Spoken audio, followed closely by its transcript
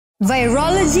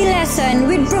Virology lesson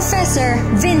with Professor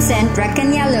Vincent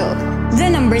Racaniello. The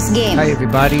numbers game. Hi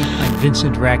everybody, I'm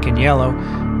Vincent Racaniello,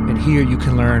 and here you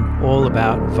can learn all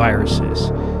about viruses.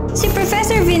 Si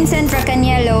Professor Vincent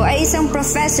Racaniello ay isang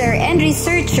professor and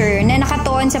researcher na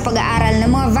nakatuon sa pag-aaral ng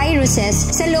mga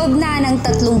viruses sa loob na ng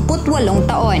 38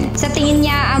 taon. Sa tingin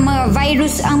niya, ang mga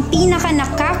virus ang pinaka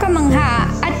nakakamangha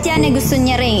at yan ay gusto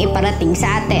niya ring iparating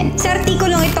sa atin. Sa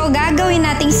artikulong ito, gagawin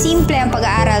nating simple ang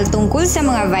pag-aaral tungkol sa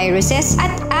mga viruses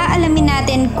at aalamin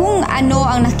natin kung ano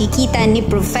ang nakikita ni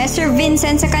Professor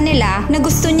Vincent sa kanila na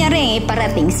gusto niya ring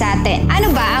iparating sa atin.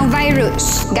 Ano ba ang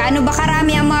virus? Gaano ba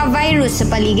karami ang mga virus sa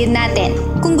paligid natin?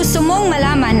 Kung gusto mong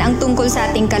malaman ang tungkol sa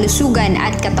ating kalusugan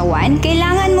at katawan,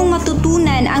 kailangan mong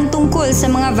matutunan ang tungkol sa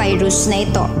mga virus na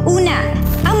ito. Una,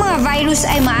 ang mga virus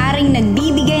ay maaring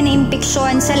nagbibigay ng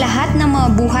impeksyon sa lahat ng mga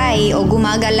buhay o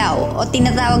gumagalaw o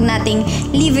tinatawag nating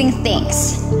living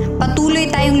things. Patuloy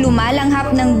tayong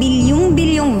lumalanghap ng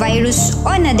bilyong-bilyong virus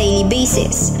on a daily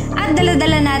basis. At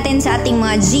dala-dala natin sa ating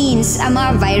mga genes ang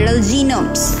mga viral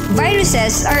genomes.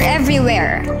 Viruses are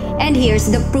everywhere. And here's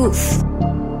the proof.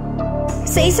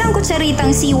 Sa isang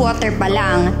kutsaritang seawater pa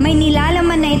lang, may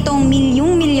nilalaman na itong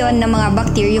milyong-milyon na mga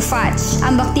bacteriophage.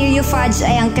 Ang bacteriophage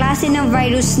ay ang klase ng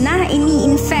virus na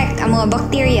ini-infect ang mga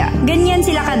bakterya. Ganyan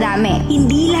sila kadami.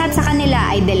 Hindi lahat sa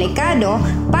kanila ay delikado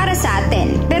para sa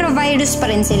atin, pero virus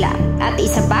pa rin sila. At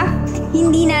isa pa,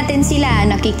 hindi natin sila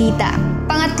nakikita.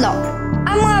 Pangatlo,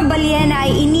 ang mga balyena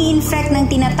ay ini-infect ng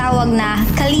tinatawag na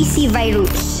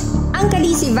calicivirus. Ang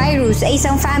calicivirus ay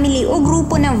isang family o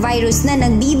grupo ng virus na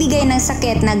nagbibigay ng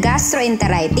sakit na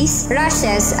gastroenteritis,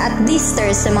 rashes at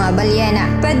blisters sa mga balyena.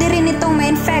 Pwede rin itong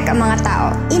ma-infect ang mga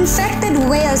tao. Infected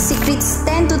whales secretes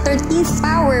 10 to 13th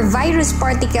power virus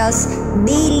particles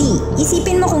daily.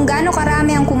 Isipin mo kung gaano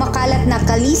karami ang kumakalat na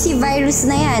calicivirus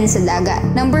na yan sa dagat.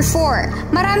 Number 4,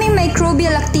 maraming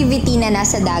microbial activity na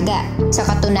nasa dagat. Sa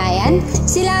katunayan,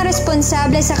 sila ang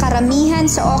responsable sa karamihan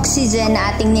sa oxygen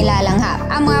na ating nilalanghap.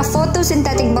 Ang mga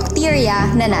photosynthetic bacteria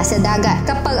na nasa dagat.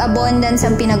 Kapag abundance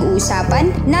ang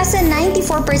pinag-uusapan, nasa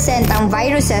 94% ang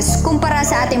viruses kumpara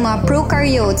sa ating mga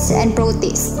prokaryotes and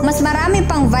protists. Mas marami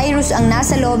pang virus ang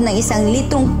nasa loob ng 1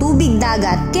 litrong tubig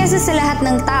dagat kaysa sa lahat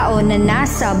ng tao na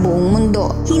nasa buong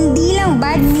mundo. Hindi lang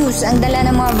bad news ang dala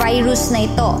ng mga virus na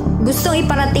ito. Gustong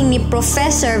iparating ni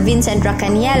Professor Vincent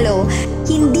Racaniello,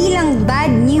 hindi lang bad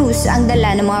news ang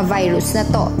dala ng mga virus na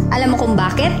to. Alam mo kung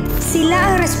bakit? Sila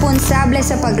ang responsable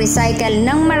sa pag-recycle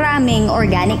ng maraming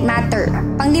organic matter.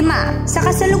 Panglima, sa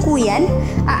kasalukuyan,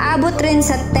 aabot rin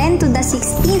sa 10 to the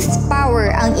 16th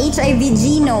power ang HIV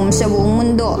genome sa buong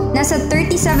mundo. Nasa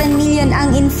 37 million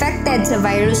ang infected sa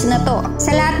virus na to.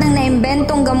 Sa lahat ng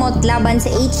naimbentong gamot laban sa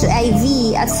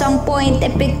HIV, at some point,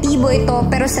 epektibo ito,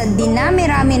 pero sa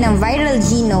dinami-rami ng viral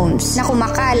genomes na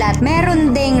kumakalat,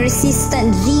 meron ding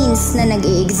resistant genes na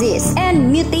nag-i-exist. And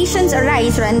mutations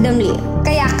arise randomly.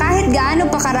 Kaya kahit gaano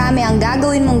pa karami ang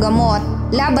gagawin mong gamot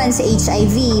laban sa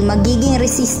HIV, magiging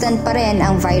resistant pa rin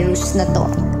ang virus na to.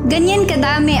 Ganyan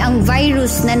kadami ang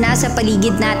virus na nasa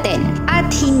paligid natin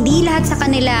at hindi lahat sa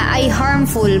kanila ay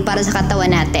harmful para sa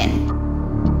katawan natin.